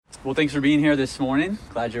Well, thanks for being here this morning.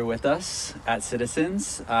 Glad you're with us at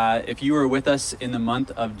Citizens. If you were with us in the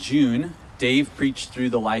month of June, Dave preached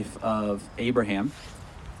through the life of Abraham.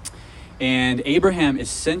 And Abraham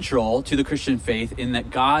is central to the Christian faith in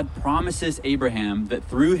that God promises Abraham that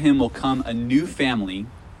through him will come a new family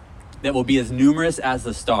that will be as numerous as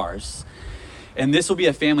the stars. And this will be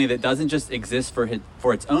a family that doesn't just exist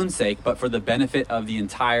for its own sake, but for the benefit of the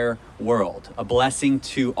entire world, a blessing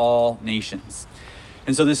to all nations.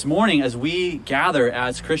 And so this morning, as we gather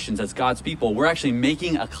as Christians, as God's people, we're actually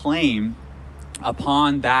making a claim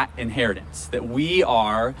upon that inheritance, that we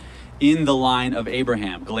are in the line of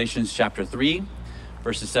Abraham. Galatians chapter 3,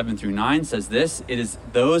 verses 7 through 9 says this: "It is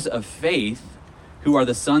those of faith who are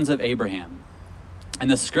the sons of Abraham. And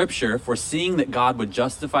the scripture, foreseeing that God would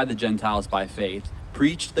justify the Gentiles by faith,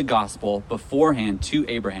 preached the gospel beforehand to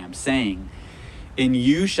Abraham, saying, 'In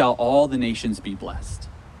you shall all the nations be blessed.'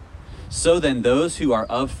 So then those who are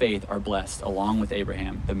of faith are blessed, along with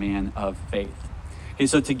Abraham, the man of faith." Okay,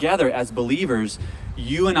 so together as believers,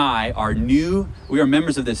 you and I are we are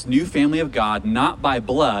members of this new family of God, not by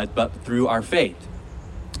blood, but through our faith.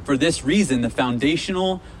 For this reason, the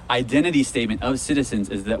foundational identity statement of Citizens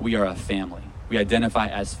is that we are a family. We identify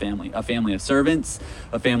as family, a family of servants,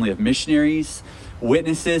 a family of missionaries,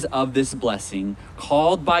 witnesses of this blessing,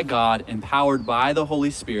 called by God, empowered by the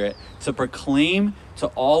Holy Spirit to proclaim to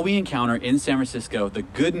all we encounter in San Francisco the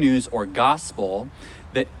good news or gospel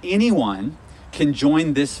that anyone can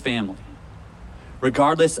join this family,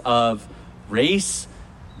 regardless of race,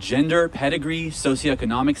 gender, pedigree,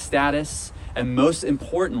 socioeconomic status, and most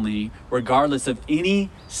importantly, regardless of any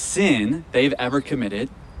sin they've ever committed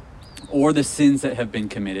or the sins that have been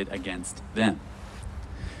committed against them.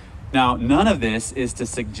 Now, none of this is to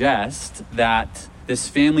suggest that this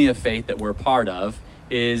family of faith that we're part of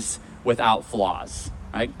is without flaws,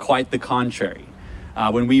 right? Quite the contrary.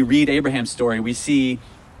 When we read Abraham's story, we see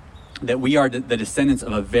that we are the descendants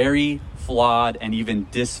of a very flawed and even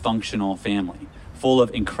dysfunctional family, full of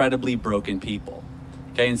incredibly broken people.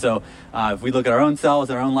 Okay, and so if we look at our own selves,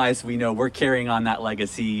 our own lives, we know we're carrying on that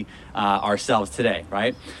legacy ourselves today,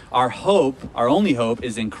 right? Our only hope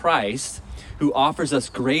is in Christ, who offers us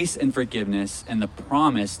grace and forgiveness and the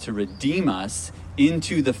promise to redeem us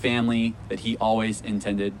into the family that he always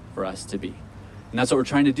intended for us to be. And that's what we're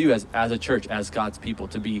trying to do as a church, as God's people,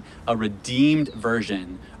 to be a redeemed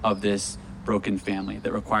version of this broken family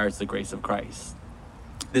that requires the grace of Christ.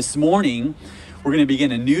 This morning, we're going to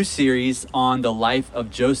begin a new series on the life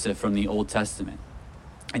of Joseph from the Old Testament.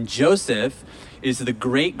 And Joseph is the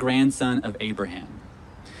great-grandson of Abraham.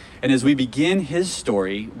 And as we begin his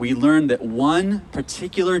story, we learn that one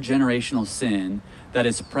particular generational sin that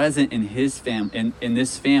is present in in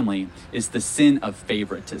this family is the sin of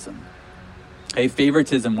favoritism. A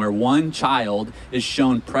favoritism where one child is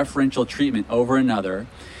shown preferential treatment over another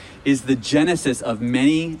is the genesis of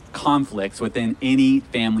many conflicts within any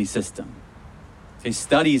family system.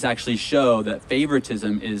 Studies actually show that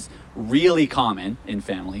favoritism is really common in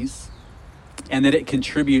families, and that it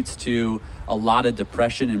contributes to a lot of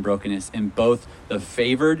depression and brokenness in both the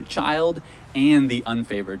favored child and the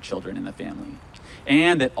unfavored children in the family.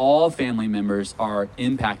 And that all family members are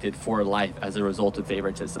impacted for life as a result of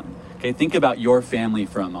favoritism. Okay, think about your family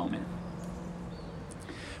for a moment.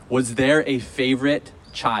 Was there a favorite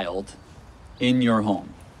child in your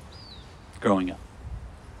home growing up?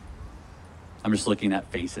 I'm just looking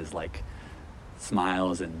at faces like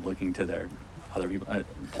smiles and looking to their other people,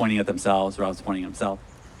 pointing at themselves. Rob's pointing at himself.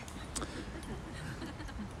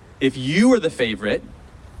 If you were the favorite,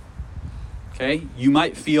 okay, you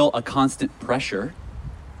might feel a constant pressure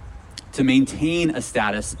to maintain a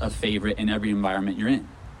status of favorite in every environment you're in.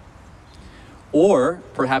 Or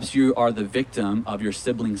perhaps you are the victim of your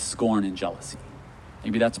siblings' scorn and jealousy.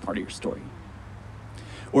 Maybe that's part of your story.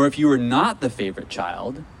 Or if you were not the favorite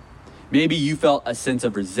child, maybe you felt a sense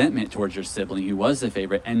of resentment towards your sibling who was the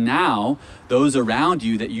favorite, and now those around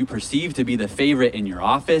you that you perceive to be the favorite in your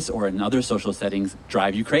office or in other social settings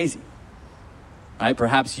drive you crazy. Right?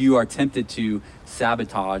 Perhaps you are tempted to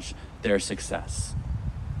sabotage their success.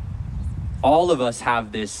 All of us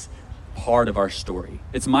have this part of our story.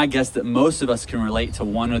 It's my guess that most of us can relate to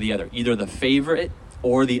one or the other, either the favorite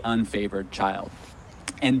or the unfavored child.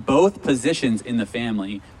 And both positions in the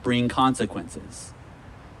family bring consequences.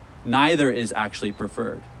 Neither is actually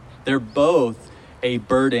preferred. They're both a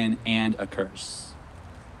burden and a curse.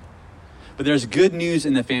 But there's good news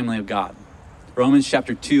in the family of God. Romans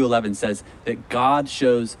chapter 2:11 says that God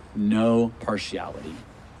shows no partiality.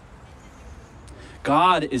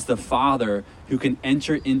 God is the Father who can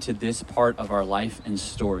enter into this part of our life and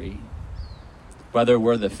story, whether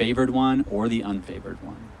we're the favored one or the unfavored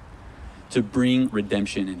one. to bring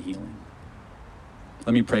redemption and healing.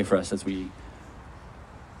 Let me pray for us as we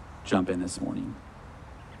jump in this morning.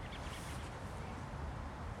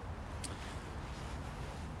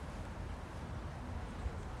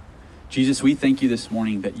 Jesus, we thank you this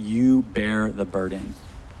morning that you bear the burden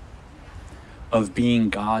of being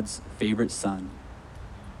God's favorite son.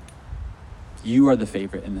 You are the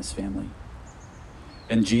favorite in this family.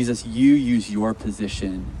 And Jesus, you use your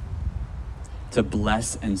position to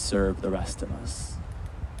bless and serve the rest of us.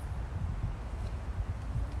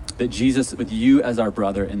 That Jesus, with you as our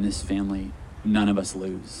brother in this family, none of us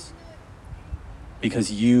lose.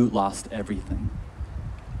 Because you lost everything.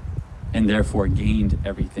 And therefore gained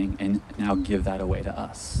everything and now give that away to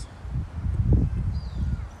us.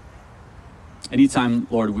 Anytime,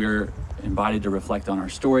 Lord, we're invited to reflect on our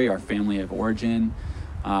story, our family of origin,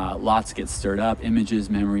 lots get stirred up, images,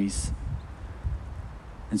 memories.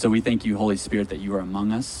 And so we thank you, Holy Spirit, that you are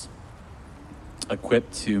among us,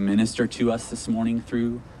 equipped to minister to us this morning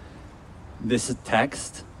through this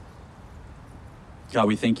text. God,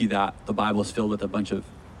 we thank you that the Bible is filled with a bunch of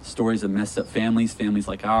stories of messed up families, families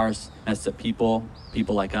like ours, messed up people,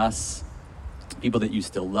 people like us, people that you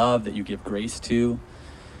still love, that you give grace to.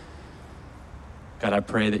 God, I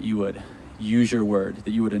pray that you would use your word,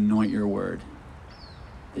 that you would anoint your word,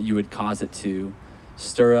 that you would cause it to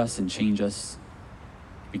stir us and change us,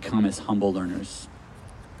 become as humble learners.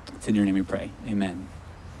 It's in your name we pray. Amen.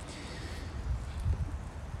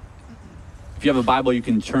 If you have a Bible, you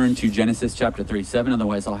can turn to Genesis chapter 37.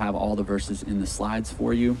 Otherwise, I'll have all the verses in the slides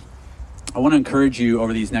for you. I want to encourage you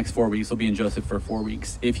over these next 4 weeks, we'll be in Joseph for 4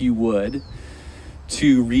 weeks, if you would,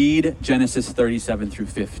 to read Genesis 37 through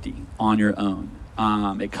 50 on your own.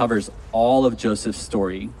 It covers all of Joseph's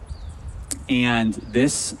story. And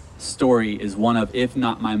this story is one of, if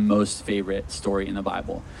not my most favorite story in the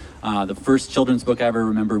Bible. The first children's book I ever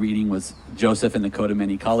remember reading was Joseph and the Coat of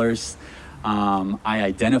Many Colors. I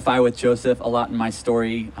identify with Joseph a lot in my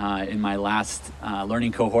story. In my last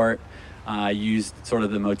learning cohort, I used sort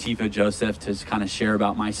of the motif of Joseph to kind of share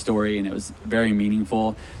about my story, and it was very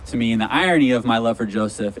meaningful to me. And the irony of my love for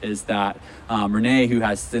Joseph is that Renee, who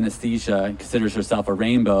has synesthesia and considers herself a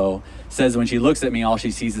rainbow, says when she looks at me, all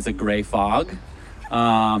she sees is a gray fog,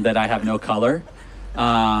 that I have no color,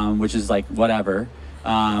 which is like whatever.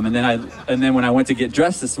 And then when I went to get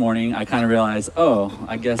dressed this morning, I kind of realized, oh,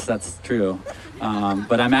 I guess that's true.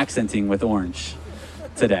 But I'm accenting with orange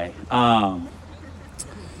today.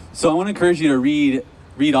 So I want to encourage you to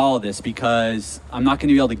read all of this, because I'm not going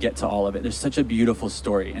to be able to get to all of it. There's such a beautiful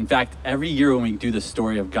story. In fact, every year when we do the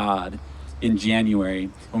story of God in January,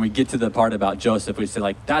 when we get to the part about Joseph, we say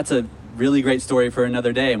like, that's a really great story for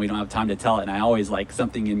another day, and we don't have time to tell it. And I always like,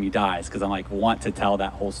 something in me dies because I'm like, want to tell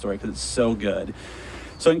that whole story because it's so good.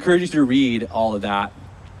 So I encourage you to read all of that.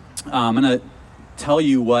 I'm going to tell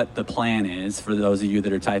you what the plan is for those of you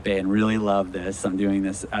that are type A and really love this. I'm doing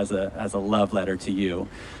this as a love letter to you.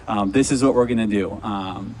 This is what we're going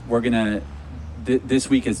to do. This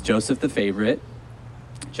week is Joseph the favorite,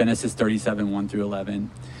 Genesis 37, 1 through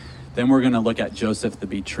 11. Then we're going to look at Joseph the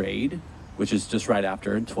betrayed, which is just right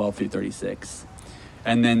after 12 through 36.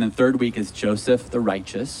 And then the third week is Joseph the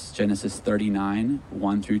righteous, Genesis 39,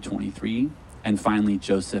 1 through 23. And finally,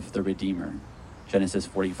 Joseph the Redeemer, Genesis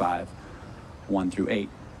 45, 1 through 8.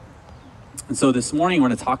 And so this morning, we're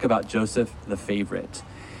going to talk about Joseph the favorite.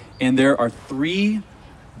 And there are 3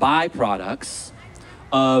 byproducts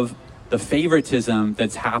of the favoritism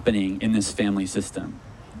that's happening in this family system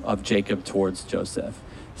of Jacob towards Joseph.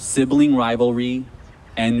 Sibling rivalry,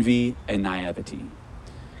 envy, and naivety.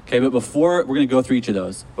 Okay, but we're going to go through each of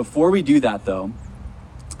those. Before we do that, though,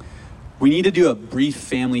 we need to do a brief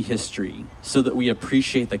family history so that we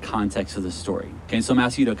appreciate the context of the story. Okay, so I'm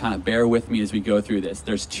asking you to kind of bear with me as we go through this.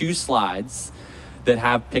 There's 2 slides that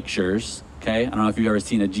have pictures, okay? I don't know if you've ever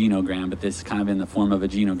seen a genogram, but this is kind of in the form of a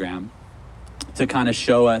genogram to kind of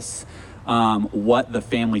show us what the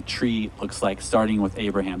family tree looks like, starting with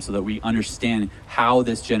Abraham, so that we understand how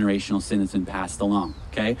this generational sin has been passed along,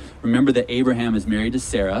 okay? Remember that Abraham is married to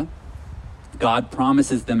Sarah. God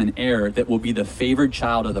promises them an heir that will be the favored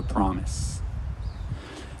child of the promise.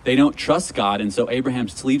 They don't trust God, and so Abraham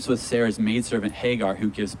sleeps with Sarah's maidservant Hagar, who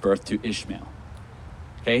gives birth to Ishmael.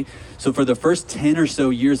 Okay, so for the first 10 or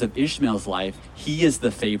so years of Ishmael's life, he is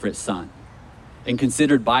the favorite son and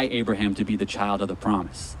considered by Abraham to be the child of the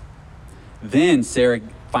promise. Then Sarah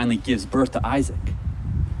finally gives birth to Isaac.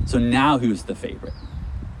 So now who's the favorite?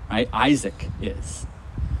 Right? Isaac is.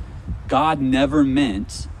 God never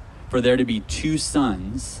meant for there to be 2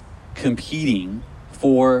 sons competing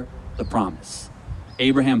for the promise.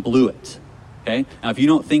 Abraham blew it. Okay? Now, if you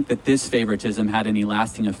don't think that this favoritism had any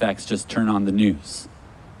lasting effects, just turn on the news.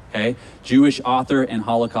 Okay? Jewish author and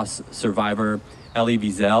Holocaust survivor Elie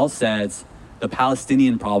Wiesel says the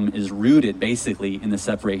Palestinian problem is rooted basically in the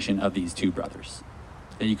separation of these two brothers.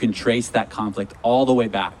 That you can trace that conflict all the way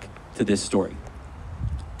back to this story.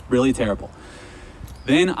 Really terrible.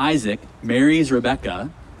 Then Isaac marries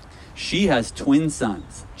Rebekah. She has twin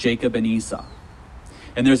sons, Jacob and Esau.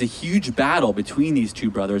 And there's a huge battle between these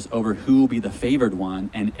two brothers over who will be the favored one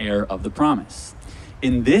and heir of the promise.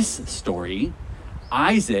 In this story,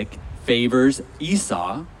 Isaac favors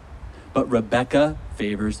Esau, but Rebekah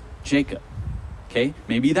favors Jacob. Okay,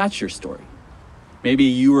 maybe that's your story. Maybe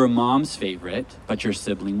you were mom's favorite, but your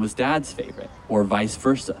sibling was dad's favorite, or vice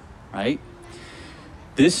versa, right?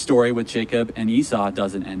 This story with Jacob and Esau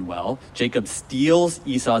doesn't end well. Jacob steals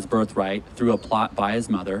Esau's birthright through a plot by his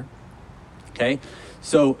mother. Okay,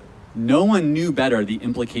 so no one knew better the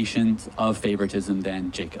implications of favoritism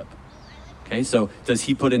than Jacob. Okay, so does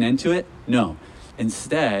he put an end to it? No.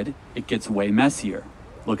 Instead, it gets way messier.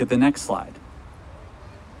 Look at the next slide.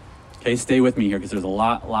 Okay, stay with me here because there's a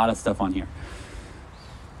lot of stuff on here.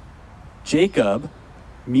 Jacob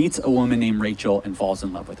meets a woman named Rachel and falls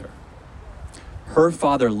in love with her. Her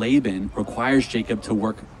father Laban requires Jacob to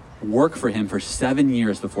work for him for 7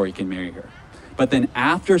 years before he can marry her. But then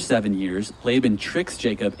after 7 years, Laban tricks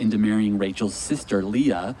Jacob into marrying Rachel's sister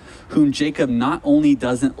Leah, whom Jacob not only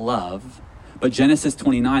doesn't love, but Genesis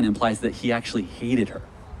 29 implies that he actually hated her.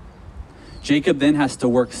 Jacob then has to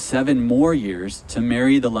work 7 more years to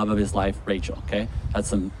marry the love of his life, Rachel, okay? That's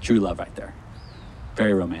some true love right there.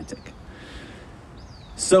 Very romantic.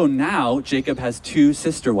 So now Jacob has 2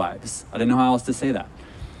 sister wives. I don't know how else to say that.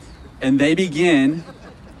 And they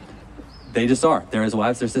just are. They're his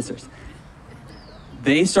wives, they're sisters.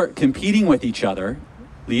 They start competing with each other.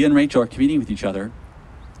 Leah and Rachel are competing with each other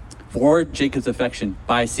for Jacob's affection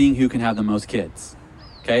by seeing who can have the most kids.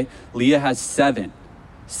 Okay? Leah has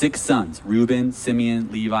 6 sons, Reuben,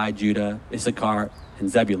 Simeon, Levi, Judah, Issachar, and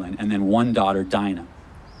Zebulun, and then 1 daughter, Dinah.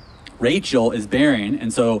 Rachel is barren,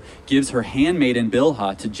 and so gives her handmaiden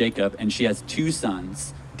Bilhah to Jacob, and she has 2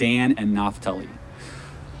 sons, Dan and Naphtali.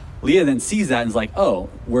 Leah then sees that and is like, oh,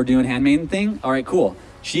 we're doing handmaiden thing? All right, cool.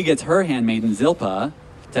 She gets her handmaiden Zilpah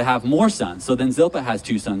to have more sons. So then Zilpah has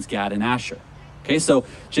 2 sons, Gad and Asher. Okay, so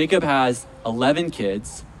Jacob has 11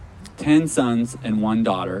 kids, 10 sons and 1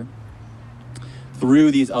 daughter through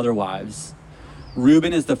these other wives.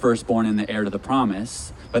 Reuben is the firstborn and the heir to the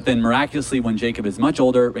promise. But then miraculously, when Jacob is much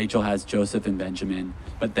older, Rachel has Joseph and Benjamin,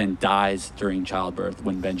 but then dies during childbirth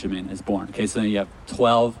when Benjamin is born. Okay, so then you have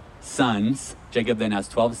 12 sons. Jacob then has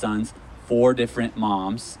 12 sons, 4 different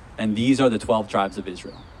moms, and these are the 12 tribes of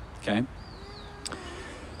Israel. Okay?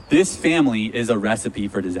 This family is a recipe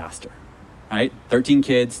for disaster, right? 13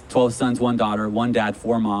 kids, 12 sons, 1 daughter, 1 dad,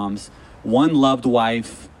 4 moms, 1 loved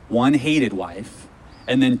wife, 1 hated wife,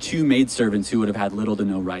 and then 2 maidservants who would have had little to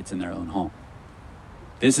no rights in their own home.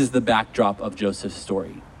 This is the backdrop of Joseph's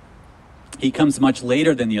story. He comes much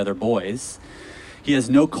later than the other boys. He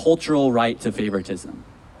has no cultural right to favoritism.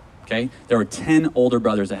 Okay? There were 10 older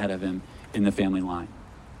brothers ahead of him in the family line.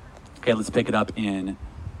 Okay, let's pick it up in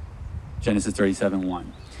Genesis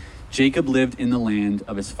 37:1. Jacob lived in the land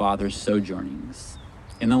of his father's sojournings,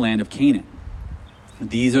 in the land of Canaan.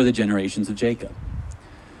 These are the generations of Jacob.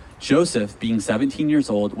 Joseph, being 17 years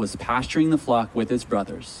old, was pasturing the flock with his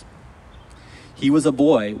brothers. He was a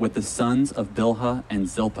boy with the sons of Bilhah and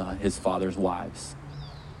Zilpah, his father's wives.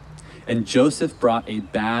 And Joseph brought a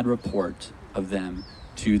bad report of them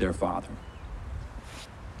to their father.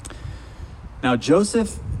 Now,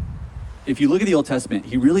 Joseph, if you look at the Old Testament,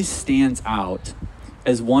 he really stands out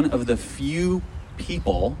as one of the few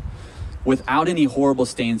people without any horrible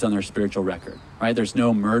stains on their spiritual record, right? There's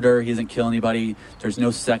no murder. He doesn't kill anybody. There's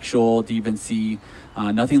no sexual deviancy,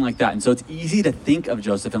 nothing like that. And so it's easy to think of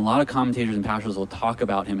Joseph, and a lot of commentators and pastors will talk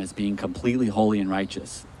about him as being completely holy and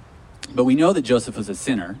righteous. But we know that Joseph was a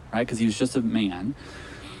sinner, right? Because he was just a man.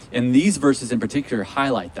 And these verses in particular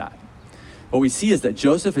highlight that. What we see is that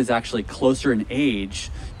Joseph is actually closer in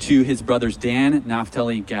age to his brothers Dan,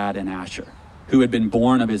 Naphtali, Gad, and Asher, who had been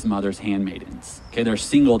born of his mother's handmaidens. Okay, they're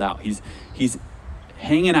singled out. He's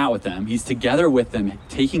hanging out with them. He's together with them,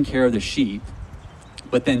 taking care of the sheep,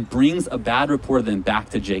 but then brings a bad report of them back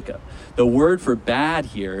to Jacob. The word for bad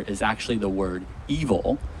here is actually the word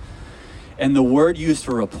evil. And the word used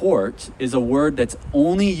for report is a word that's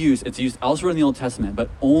only used, it's used elsewhere in the Old Testament, but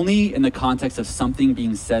only in the context of something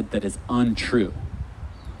being said that is untrue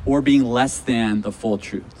or being less than the full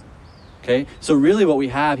truth. Okay, so really what we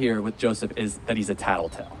have here with Joseph is that he's a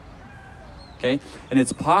tattletale. Okay? And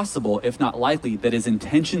it's possible, if not likely, that his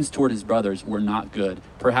intentions toward his brothers were not good,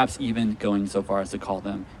 perhaps even going so far as to call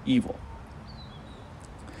them evil.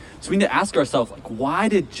 So we need to ask ourselves, like, why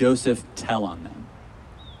did Joseph tell on them?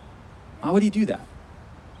 Why would he do that?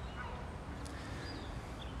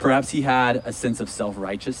 Perhaps he had a sense of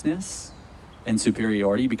self-righteousness and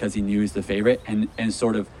superiority because he knew he's the favorite, and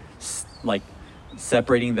sort of like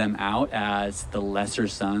separating them out as the lesser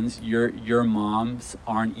sons. Your moms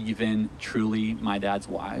aren't even truly my dad's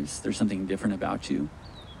wives. There's something different about you.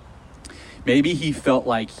 Maybe he felt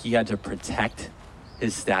like he had to protect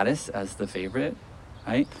his status as the favorite,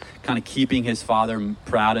 right? Kind of keeping his father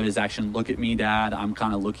proud of his action. Look at me, Dad. I'm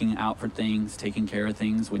kind of looking out for things, taking care of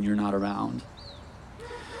things when you're not around.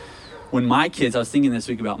 When my kids, I was thinking this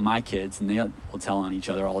week about my kids, and they will tell on each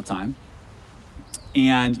other all the time.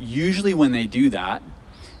 And usually when they do that,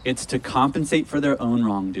 it's to compensate for their own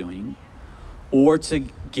wrongdoing or to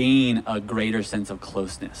gain a greater sense of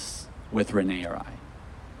closeness with Renee or I,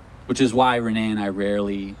 which is why Renee and I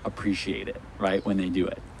rarely appreciate it, right, when they do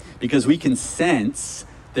it. Because we can sense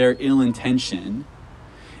their ill intention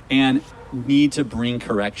and need to bring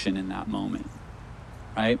correction in that moment,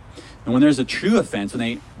 right? And when there's a true offense,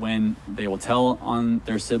 when they will tell on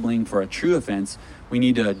their sibling for a true offense, we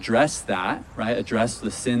need to address that, right? Address the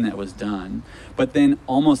sin that was done. But then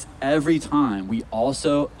almost every time we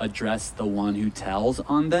also address the one who tells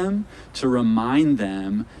on them to remind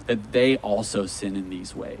them that they also sin in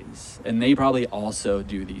these ways. And they probably also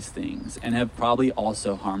do these things and have probably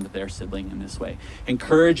also harmed their sibling in this way.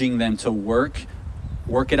 Encouraging them to work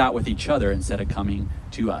it out with each other instead of coming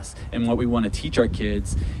to us. And what we want to teach our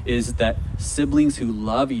kids is that siblings who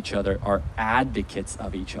love each other are advocates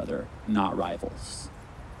of each other, not rivals.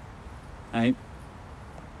 Right?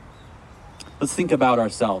 Let's think about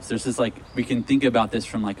ourselves. There's this, like, we can think about this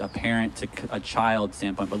from like a parent to a child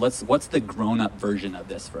standpoint, but what's the grown-up version of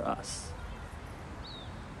this for us?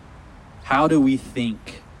 How do we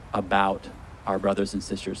think about our brothers and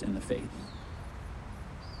sisters in the faith?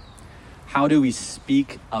 How do we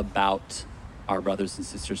speak about our brothers and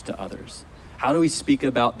sisters to others? How do we speak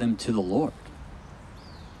about them to the Lord?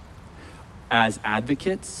 As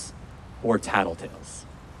advocates or tattletales?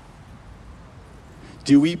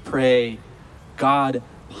 Do we pray, God,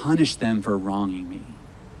 punish them for wronging me?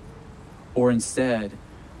 Or instead,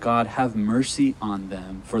 God, have mercy on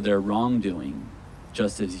them for their wrongdoing,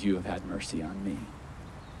 just as you have had mercy on me?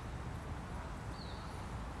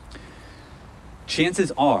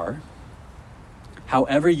 Chances are,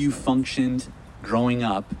 however you functioned growing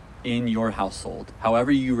up in your household, however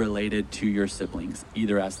you related to your siblings,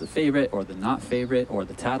 either as the favorite or the not favorite or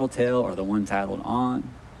the tattletale or the one tattled on,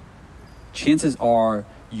 chances are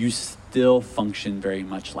you still function very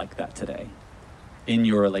much like that today in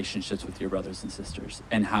your relationships with your brothers and sisters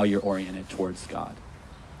and how you're oriented towards God.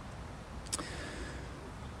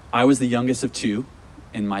 I was the youngest of two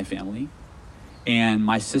in my family, and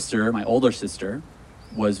my sister, my older sister,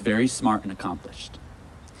 was very smart and accomplished.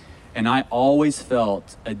 And I always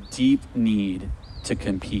felt a deep need to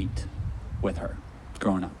compete with her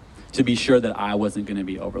growing up, to be sure that I wasn't going to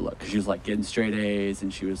be overlooked, because she was like getting straight A's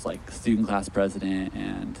and she was like student class president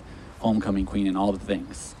and homecoming queen and all the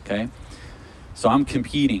things, okay? So I'm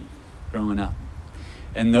competing growing up.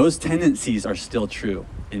 And those tendencies are still true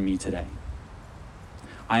in me today.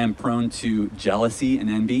 I am prone to jealousy and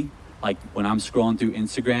envy. Like when I'm scrolling through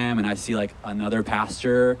Instagram and I see like another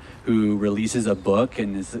pastor who releases a book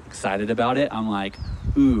and is excited about it, I'm like,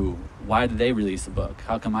 ooh, why did they release a book?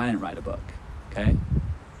 How come I didn't write a book? Okay?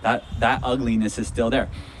 That ugliness is still there.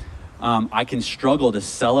 I can struggle to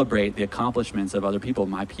celebrate the accomplishments of other people,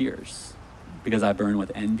 my peers, because I burn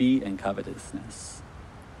with envy and covetousness.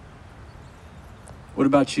 What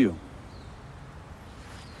about you?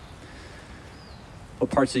 What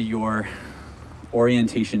parts of your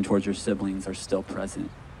orientation towards your siblings are still present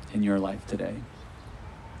in your life today?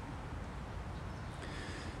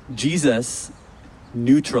 Jesus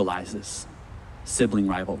neutralizes sibling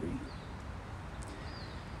rivalry.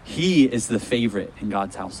 He is the favorite in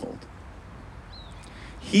God's household.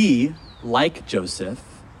 He, like Joseph,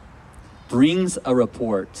 brings a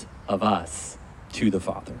report of us to the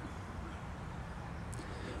Father.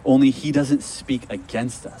 Only he doesn't speak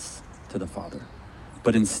against us to the Father,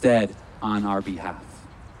 but instead on our behalf,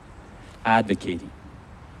 advocating,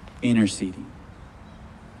 interceding.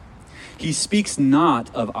 He speaks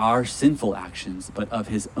not of our sinful actions, but of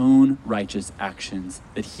his own righteous actions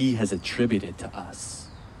that he has attributed to us.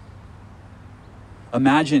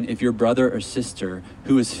 Imagine if your brother or sister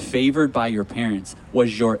who is favored by your parents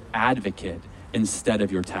was your advocate instead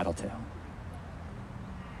of your tattletale.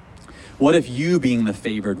 What if you, being the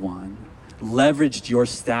favored one, leveraged your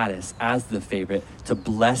status as the favorite to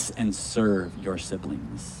bless and serve your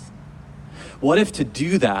siblings? What if to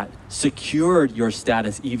do that secured your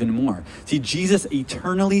status even more? See, Jesus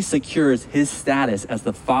eternally secures his status as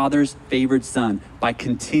the Father's favored son by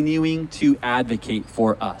continuing to advocate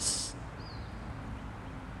for us.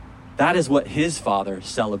 That is what his Father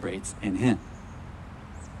celebrates in him.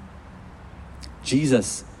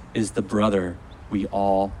 Jesus is the brother we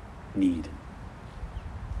all need.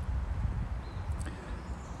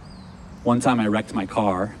 One time I wrecked my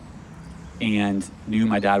car and knew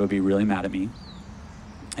my dad would be really mad at me.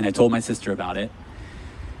 And I told my sister about it.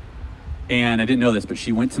 And I didn't know this, but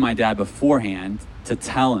she went to my dad beforehand to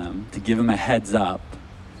tell him, to give him a heads up,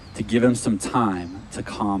 to give him some time to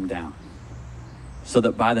calm down. So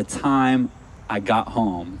that by the time I got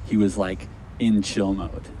home, he was like in chill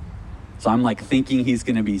mode. So I'm like thinking he's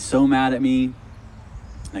gonna be so mad at me.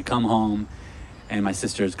 And I come home and my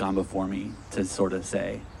sister's gone before me to sort of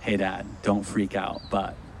say, hey dad, don't freak out,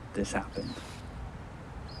 but this happened.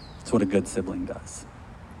 It's what a good sibling does.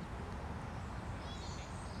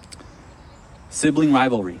 Sibling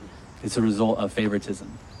rivalry is a result of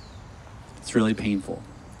favoritism. It's really painful.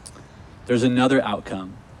 There's another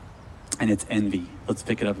outcome, and it's envy. Let's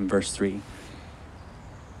pick it up in verse 3.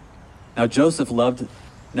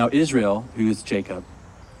 Now Israel, who is Jacob,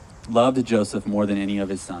 loved Joseph more than any of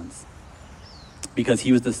his sons because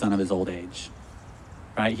he was the son of his old age.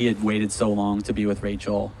 Right? He had waited so long to be with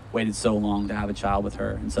Rachel, waited so long to have a child with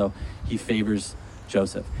her. And so he favors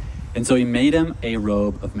Joseph. And so he made him a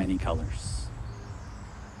robe of many colors.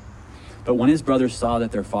 But when his brothers saw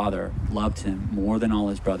that their father loved him more than all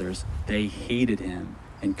his brothers, they hated him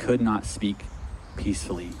and could not speak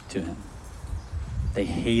peacefully to him. They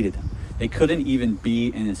hated him. They couldn't even be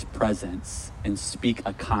in his presence and speak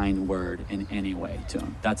a kind word in any way to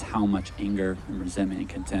him. That's how much anger and resentment and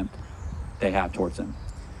contempt they have towards him.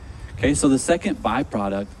 Okay, so the second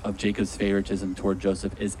byproduct of Jacob's favoritism toward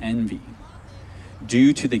Joseph is envy,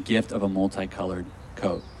 due to the gift of a multicolored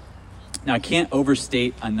coat. Now, I can't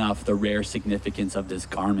overstate enough the rare significance of this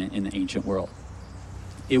garment in the ancient world.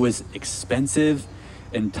 It was expensive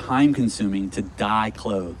and time-consuming to dye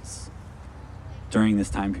clothes during this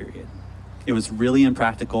time period. It was really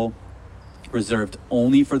impractical, reserved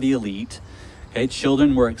only for the elite. Okay,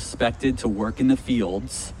 children were expected to work in the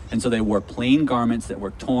fields, and so they wore plain garments that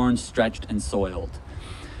were torn, stretched, and soiled.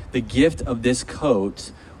 The gift of this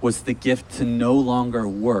coat was the gift to no longer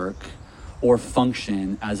work or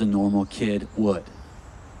function as a normal kid would.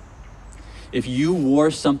 If you wore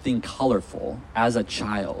something colorful as a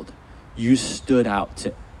child, you stood out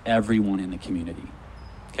to everyone in the community.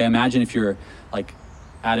 Okay, imagine if you're like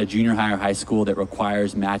at a junior high or high school that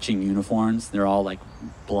requires matching uniforms. They're all like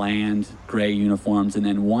bland gray uniforms, and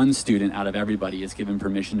then one student out of everybody is given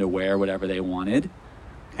permission to wear whatever they wanted.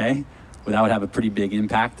 Okay, well, that would have a pretty big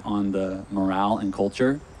impact on the morale and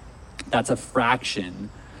culture. That's a fraction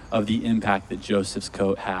of the impact that Joseph's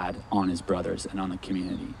coat had on his brothers and on the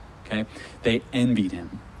community. Okay, they envied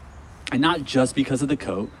him, and not just because of the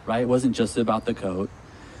coat, right? It wasn't just about the coat,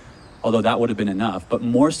 although that would have been enough, but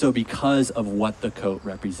more so because of what the coat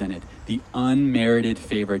represented, the unmerited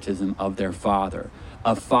favoritism of their father,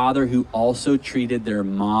 a father who also treated their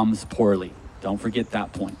moms poorly. Don't forget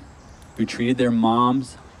that point. Who treated their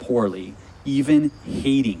moms poorly, even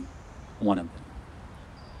hating one of them.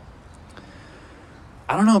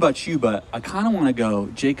 I don't know about you, but I kind of want to go,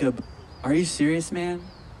 Jacob, are you serious, man?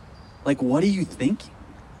 Like, what are you thinking?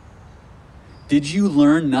 Did you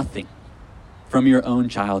learn nothing from your own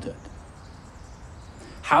childhood?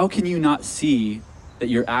 How can you not see that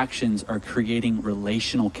your actions are creating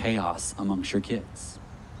relational chaos amongst your kids?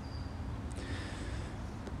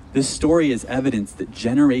 This story is evidence that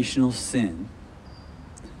generational sin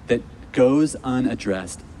that goes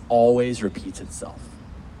unaddressed always repeats itself.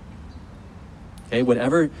 Okay,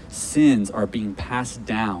 whatever sins are being passed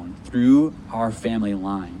down through our family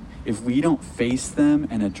line, if we don't face them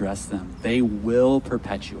and address them, they will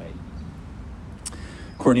perpetuate.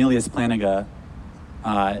 Cornelius Plantinga,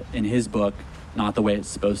 in his book, Not the Way It's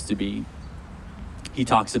Supposed to Be, he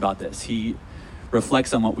talks about this. He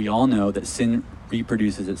reflects on what we all know, that sin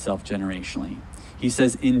reproduces itself generationally. He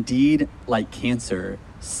says, indeed, like cancer,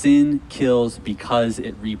 sin kills because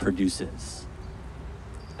it reproduces.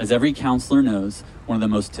 As every counselor knows, one of the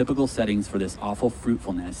most typical settings for this awful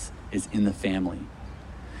fruitfulness is in the family.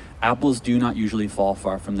 Apples do not usually fall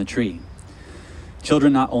far from the tree.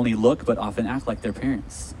 Children not only look, but often act like their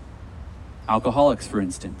parents. Alcoholics, for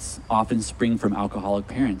instance, often spring from alcoholic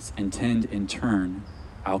parents and tend, in turn,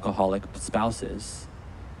 alcoholic spouses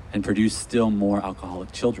and produce still more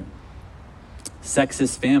alcoholic children.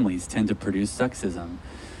 Sexist families tend to produce sexism,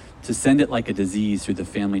 to send it like a disease through the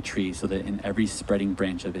family tree so that in every spreading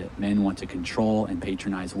branch of it, men want to control and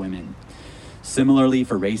patronize women. Similarly,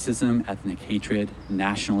 for racism, ethnic hatred,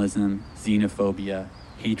 nationalism, xenophobia,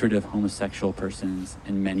 hatred of homosexual persons,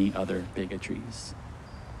 and many other bigotries.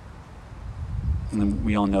 And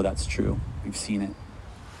we all know that's true. We've seen it.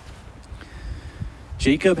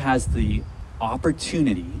 Jacob has the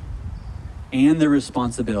opportunity and the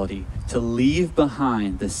responsibility to leave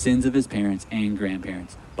behind the sins of his parents and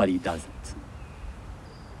grandparents, but he doesn't.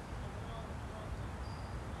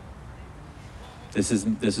 This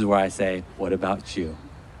is where I say, what about you?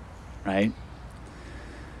 Right?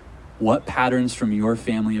 What patterns from your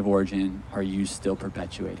family of origin are you still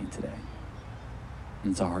perpetuating today?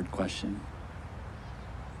 And it's a hard question.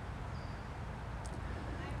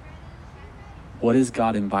 What is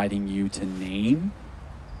God inviting you to name,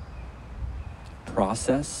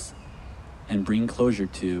 process, and bring closure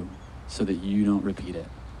to so that you don't repeat it?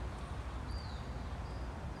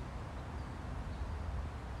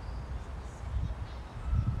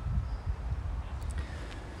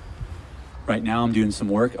 Right now, I'm doing some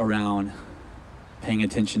work around paying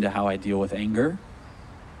attention to how I deal with anger,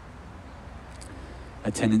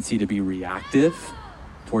 a tendency to be reactive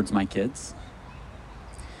towards my kids.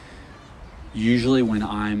 Usually when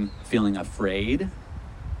I'm feeling afraid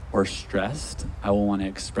or stressed, I will want to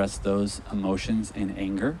express those emotions in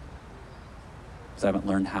anger, because I haven't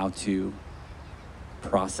learned how to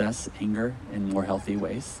process anger in more healthy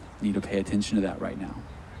ways. I need to pay attention to that right now.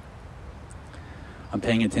 I'm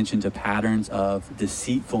paying attention to patterns of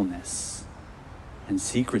deceitfulness and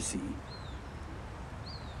secrecy.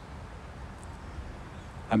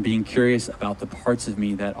 I'm being curious about the parts of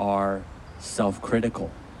me that are self-critical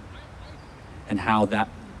and how that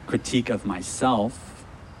critique of myself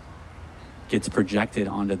gets projected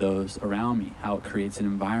onto those around me, how it creates an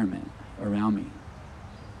environment around me.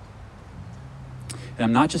 And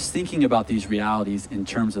I'm not just thinking about these realities in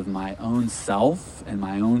terms of my own self and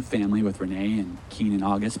my own family with Renee and Keen and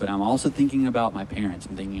August, but I'm also thinking about my parents.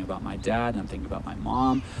 I'm thinking about my dad. I'm thinking about my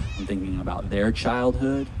mom. I'm thinking about their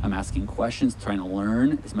childhood. I'm asking questions, trying to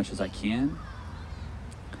learn as much as I can.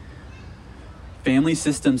 Family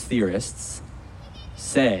systems theorists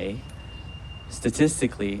say,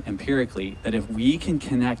 statistically, empirically, that if we can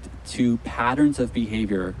connect to patterns of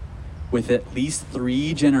behavior with at least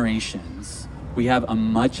 3 generations, we have a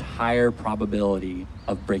much higher probability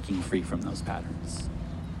of breaking free from those patterns.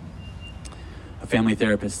 A family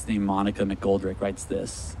therapist named Monica McGoldrick writes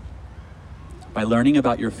this: by learning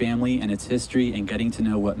about your family and its history and getting to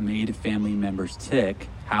know what made family members tick,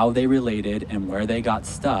 how they related, and where they got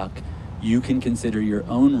stuck, you can consider your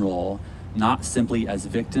own role not simply as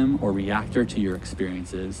victim or reactor to your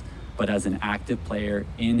experiences, but as an active player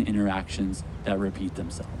in interactions that repeat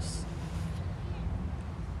themselves.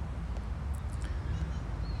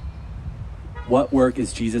 What work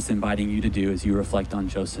is Jesus inviting you to do as you reflect on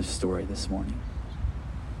Joseph's story this morning?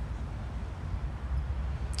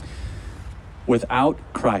 Without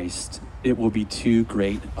Christ, it will be too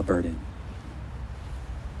great a burden.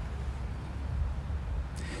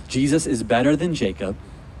 Jesus is better than Jacob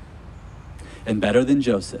and better than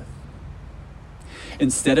Joseph.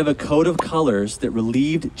 Instead of a coat of colors that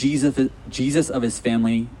relieved Jesus of his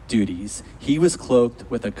family duties, he was cloaked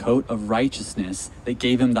with a coat of righteousness that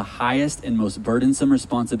gave him the highest and most burdensome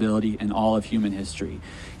responsibility in all of human history.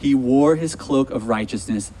 He wore his cloak of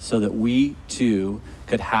righteousness so that we too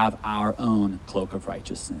could have our own cloak of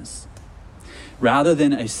righteousness. Rather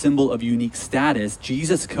than a symbol of unique status,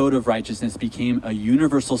 Jesus' coat of righteousness became a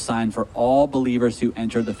universal sign for all believers who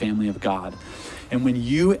enter the family of God. And when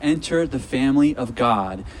you enter the family of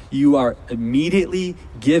God, you are immediately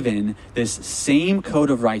given this same coat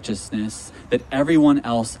of righteousness that everyone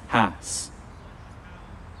else has.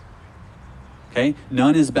 Okay?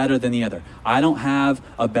 None is better than the other. I don't have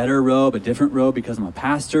a better robe, a different robe because I'm a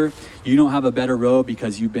pastor. You don't have a better robe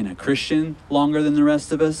because you've been a Christian longer than the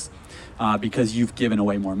rest of us. Because you've given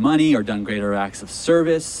away more money or done greater acts of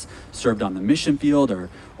service, served on the mission field,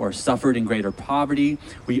 or suffered in greater poverty.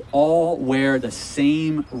 We all wear the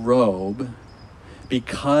same robe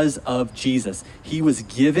because of Jesus. He was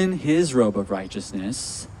given his robe of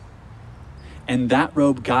righteousness, and that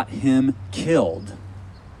robe got him killed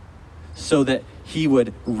so that he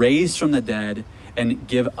would raise from the dead and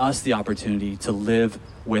give us the opportunity to live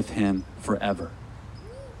with him forever.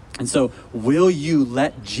 And so, will you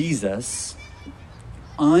let Jesus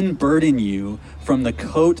unburden you from the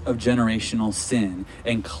coat of generational sin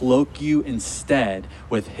and cloak you instead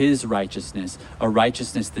with his righteousness, a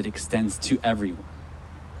righteousness that extends to everyone?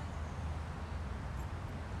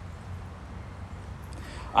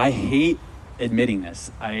 I hate admitting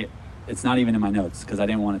this. It's not even in my notes because I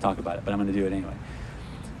didn't want to talk about it, but I'm going to do it anyway.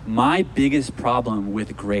 My biggest problem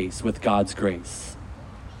with grace, with God's grace,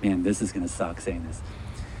 man, this is going to suck saying this.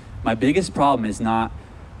 My biggest problem is not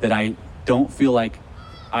that I don't feel like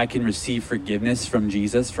I can receive forgiveness from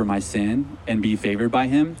Jesus for my sin and be favored by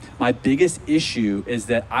him. My biggest issue is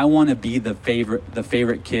that I want to be the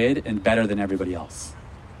favorite kid and better than everybody else.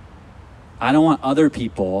 I don't want other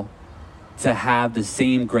people to have the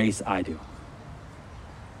same grace I do.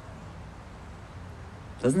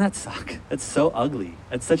 Doesn't that suck? That's so ugly.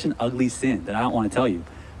 That's such an ugly sin that I don't want to tell you,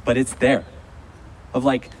 but it's there. Of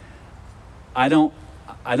like, I don't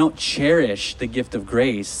cherish the gift of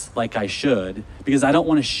grace like I should because I don't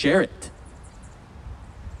want to share it.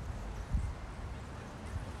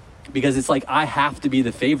 Because it's like I have to be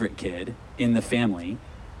the favorite kid in the family.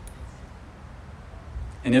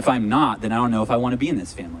 And if I'm not, then I don't know if I want to be in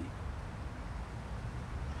this family.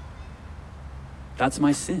 That's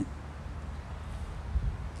my sin.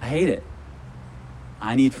 I hate it.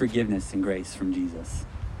 I need forgiveness and grace from Jesus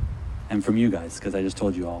and from you guys, because I just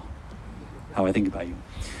told you all how I think about you.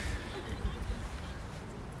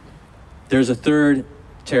 There's a third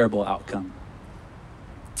terrible outcome.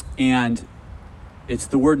 And it's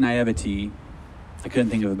the word naivety. I couldn't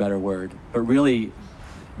think of a better word. But really,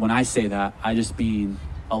 when I say that, I just mean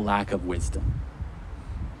a lack of wisdom.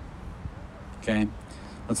 Okay?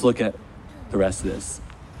 Let's look at the rest of this.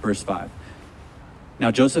 Verse 5. Now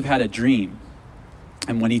Joseph had a dream,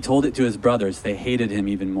 and when he told it to his brothers, they hated him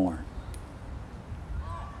even more.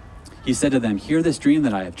 He said to them, "Hear this dream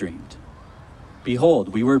that I have dreamed. Behold,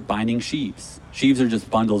 we were binding sheaves." Sheaves are just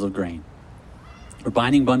bundles of grain. "We're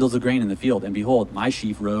binding bundles of grain in the field, and behold, my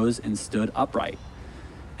sheaf rose and stood upright.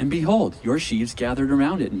 And behold, your sheaves gathered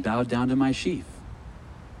around it and bowed down to my sheaf."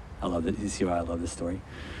 I love it. You see why I love this story?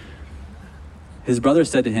 His brothers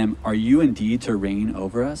said to him, "Are you indeed to reign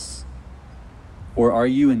over us? Or are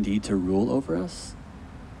you indeed to rule over us?"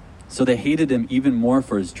 So they hated him even more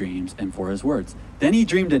for his dreams and for his words. Then he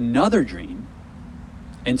dreamed another dream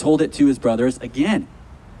and told it to his brothers again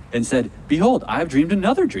and said, "Behold, I have dreamed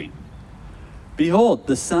another dream. Behold,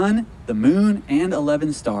 the sun, the moon, and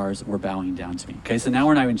 11 stars were bowing down to me." Okay, so now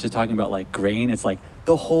we're not even just talking about like grain. It's like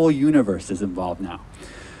the whole universe is involved now.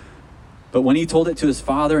 But when he told it to his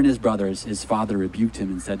father and his brothers, his father rebuked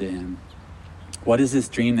him and said to him, "What is this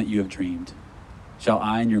dream that you have dreamed? Shall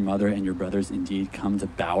I and your mother and your brothers indeed come to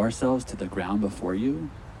bow ourselves to the ground before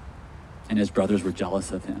you?" And his brothers were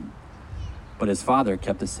jealous of him. But his father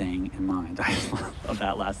kept the saying in mind. I love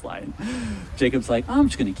that last line. Jacob's like, "I'm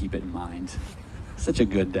just going to keep it in mind." Such a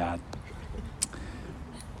good dad.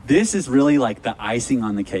 This is really like the icing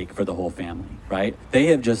on the cake for the whole family, right? They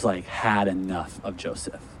have just like had enough of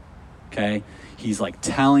Joseph, okay? He's like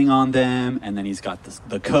telling on them, and then he's got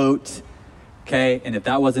the coat, okay? And if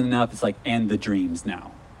that wasn't enough, it's like, and the dreams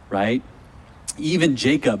now, right? Even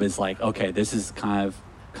Jacob is like, okay, this is kind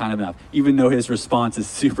of enough, even though his response is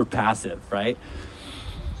super passive, right?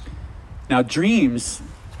 Now, dreams,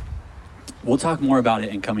 we'll talk more about it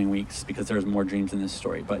in coming weeks because there's more dreams in this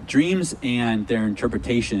story, but dreams and their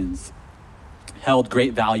interpretations held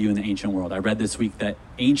great value in the ancient world. I read this week that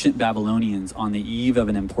ancient Babylonians, on the eve of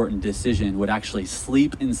an important decision, would actually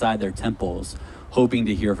sleep inside their temples, hoping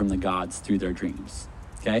to hear from the gods through their dreams.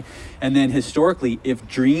 Okay? And then historically, if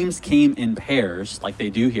dreams came in pairs, like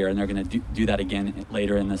they do here, and they're going to do that again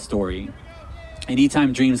later in the story,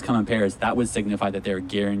 anytime dreams come in pairs, that would signify that they're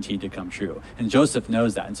guaranteed to come true. And Joseph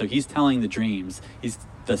knows that. And so he's telling the dreams, he's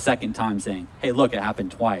the second time saying, "Hey, look, it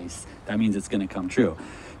happened twice. That means it's going to come true."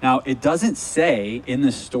 Now, it doesn't say in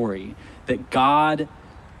the story that God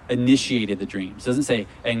initiated the dreams. It doesn't say,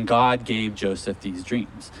 and God gave Joseph these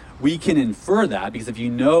dreams. We can infer that because if you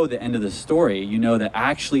know the end of the story, you know that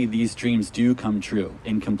actually these dreams do come true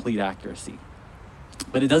in complete accuracy.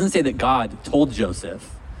 But it doesn't say that God told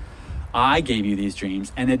Joseph, "I gave you these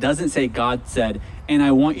dreams." And it doesn't say God said, "And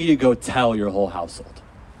I want you to go tell your whole household."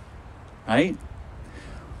 Right?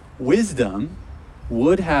 Wisdom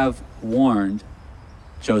would have warned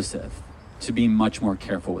Joseph to be much more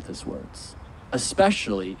careful with his words,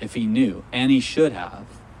 especially if he knew, and he should have,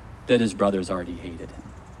 that his brothers already hated him.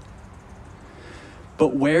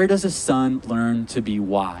 But where does a son learn to be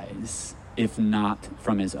wise if not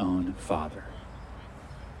from his own father?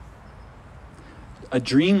 A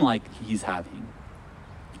dream like he's having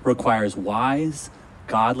requires wise,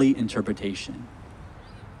 godly interpretation.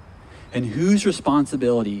 And whose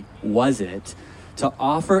responsibility was it to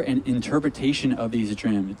offer an interpretation of these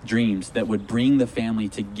dreams that would bring the family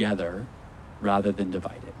together rather than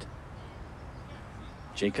divide it?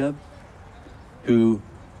 Jacob, who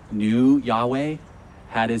knew Yahweh,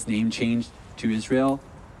 had his name changed to Israel,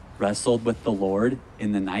 wrestled with the Lord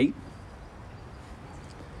in the night?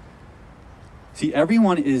 See,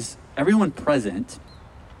 everyone present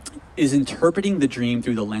is interpreting the dream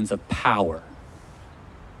through the lens of power,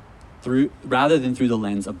 rather than through the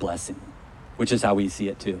lens of blessing, which is how we see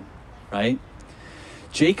it too, right?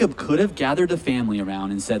 Jacob could have gathered the family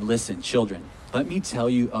around and said, listen, children, let me tell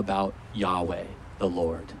you about Yahweh, the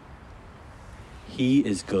Lord. He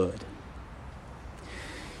is good.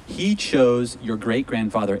 He chose your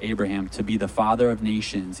great-grandfather Abraham to be the father of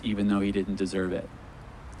nations, even though he didn't deserve it.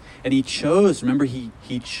 And he chose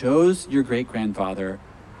your great-grandfather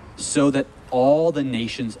so that all the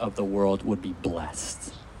nations of the world would be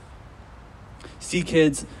blessed. See,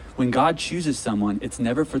 kids, when God chooses someone, it's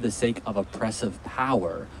never for the sake of oppressive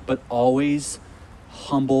power, but always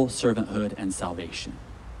humble servanthood and salvation.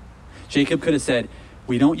 Jacob could have said,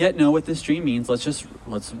 we don't yet know what this dream means. Let's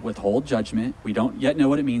withhold judgment. We don't yet know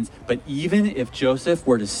what it means. But even if Joseph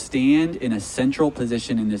were to stand in a central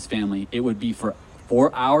position in this family, it would be for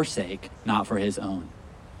our sake, not for his own.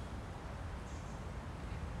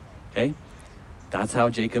 Okay? That's how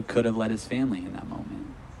Jacob could have led his family in that moment.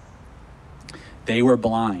 They were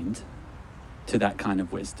blind to that kind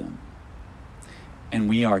of wisdom. And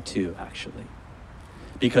we are too, actually.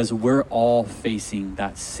 Because we're all facing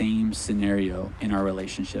that same scenario in our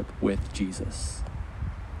relationship with Jesus.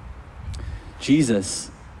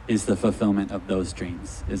 Jesus is the fulfillment of those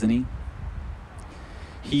dreams, isn't he?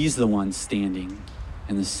 He's the one standing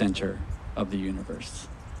in the center of the universe.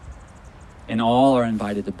 And all are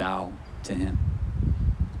invited to bow to him.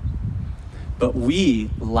 But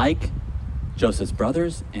we, like Joseph's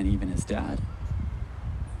brothers and even his dad,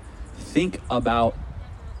 think about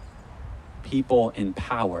people in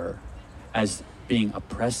power as being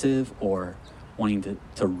oppressive or wanting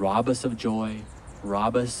to rob us of joy,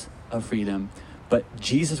 rob us of freedom. But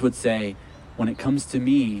Jesus would say, when it comes to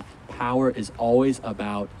me, power is always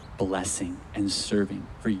about blessing and serving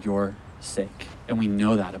for your sake. And we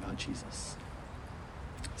know that about Jesus.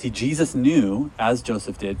 See, Jesus knew, as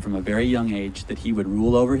Joseph did from a very young age, that he would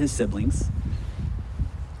rule over his siblings,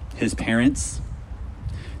 his parents,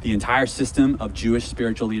 the entire system of Jewish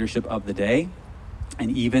spiritual leadership of the day, and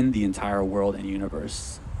even the entire world and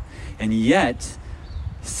universe. And yet,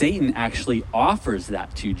 Satan actually offers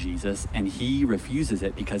that to Jesus, and he refuses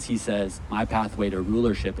it because he says, my pathway to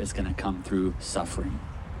rulership is going to come through suffering.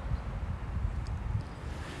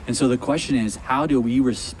 And so the question is, how do we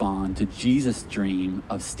respond to Jesus' dream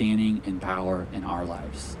of standing in power in our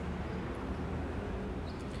lives?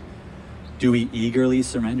 Do we eagerly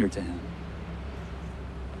surrender to him?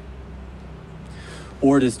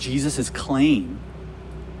 Or does Jesus' claim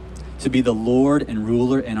to be the Lord and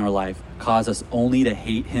ruler in our life cause us only to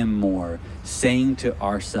hate him more, saying to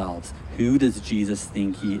ourselves, who does Jesus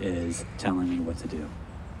think he is telling me what to do?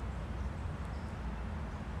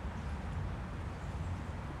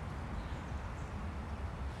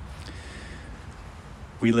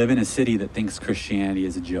 We live in a city that thinks Christianity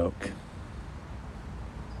is a joke.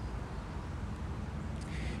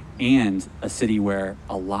 And a city where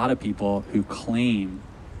a lot of people who claim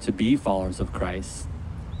to be followers of Christ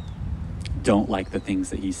don't like the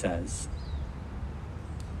things that he says,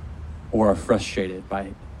 or are frustrated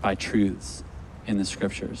by truths in the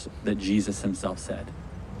scriptures that Jesus himself said.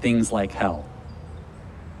 Things like hell,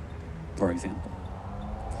 for example.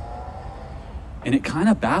 And it kind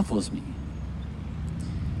of baffles me.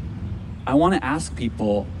 I want to ask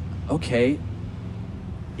people, okay,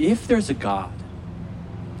 if there's a God,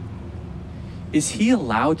 is he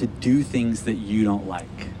allowed to do things that you don't like?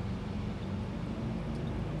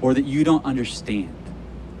 Or that you don't understand?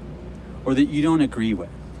 Or that you don't agree with?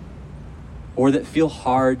 Or that feel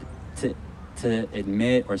hard to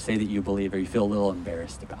admit or say that you believe, or you feel a little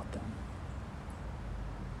embarrassed about them?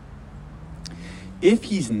 If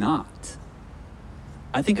he's not,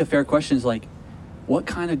 I think a fair question is like, what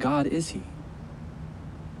kind of God is he?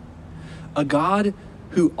 A God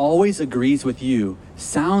who always agrees with you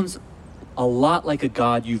sounds a lot like a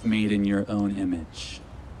God you've made in your own image.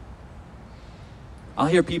 I'll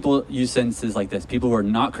hear people use sentences like this, people who are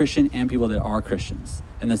not Christian and people that are Christians.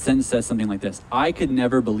 And the sentence says something like this: I could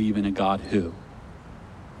never believe in a God who.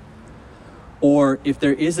 Or if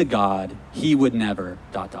there is a God, he would never, ...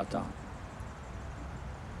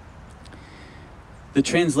 The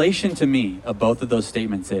translation to me of both of those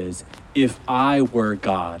statements is, if I were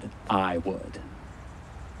God, I would.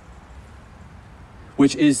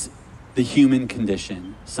 Which is the human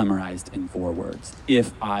condition summarized in 4 words.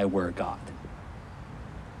 If I were God.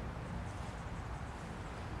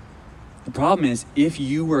 The problem is, if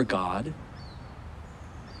you were God,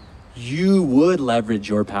 you would leverage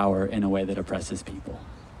your power in a way that oppresses people.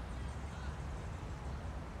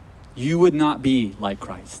 You would not be like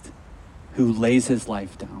Christ, who lays his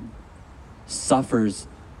life down, suffers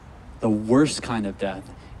the worst kind of death,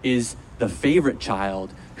 is the favorite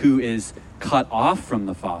child who is cut off from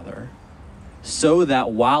the Father, so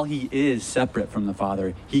that while he is separate from the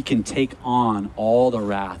Father, he can take on all the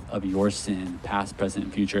wrath of your sin, past, present,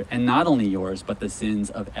 and future, and not only yours, but the sins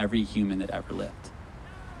of every human that ever lived.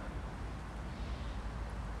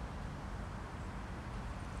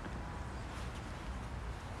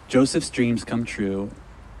 Joseph's dreams come true,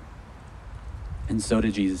 and so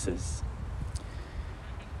did Jesus's.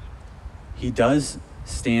 He does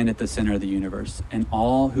stand at the center of the universe, and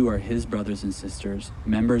all who are his brothers and sisters,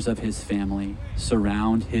 members of his family,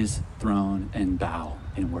 surround his throne and bow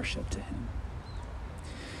in worship to him.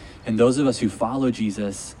 And those of us who follow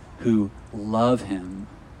Jesus, who love him,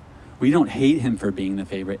 we don't hate him for being the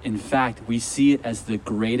favorite. In fact, we see it as the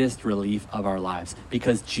greatest relief of our lives,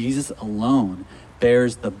 because Jesus alone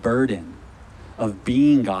bears the burden of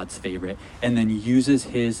being God's favorite and then uses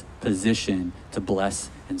his position to bless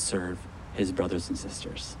and serve his brothers and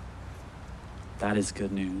sisters. That is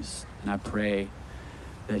good news. And I pray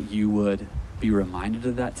that you would be reminded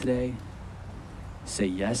of that today. Say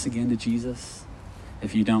yes again to Jesus.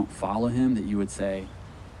 If you don't follow him, that you would say,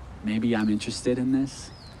 maybe I'm interested in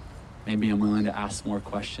this. Maybe I'm willing to ask more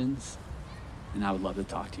questions. And I would love to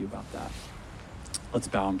talk to you about that. Let's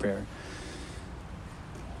bow in prayer.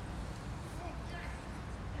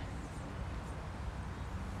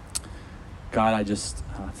 God, I just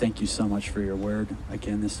thank you so much for your word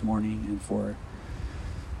again this morning, and for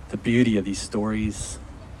the beauty of these stories,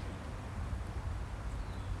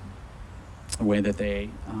 the way that they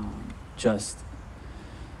just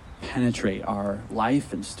penetrate our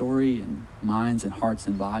life and story and minds and hearts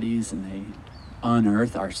and bodies, and they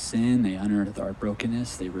unearth our sin, they unearth our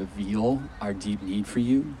brokenness, they reveal our deep need for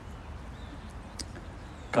you.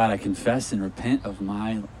 God, I confess and repent of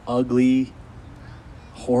my ugly,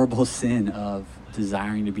 horrible sin of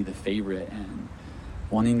desiring to be the favorite and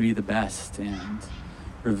wanting to be the best and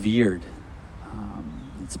revered.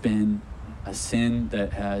 It's been a sin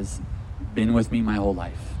that has been with me my whole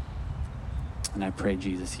life. And I pray,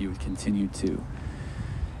 Jesus, you would continue to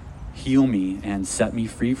heal me and set me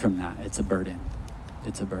free from that. It's a burden.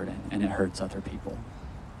 It's a burden, and it hurts other people.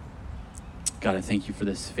 God, I thank you for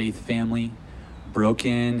this faith family,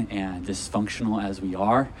 broken and dysfunctional as we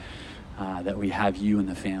are, that we have you in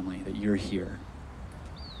the family, that you're here,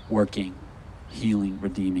 working, healing,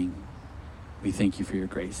 redeeming. We thank you for your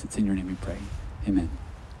grace. It's in your name we pray. Amen.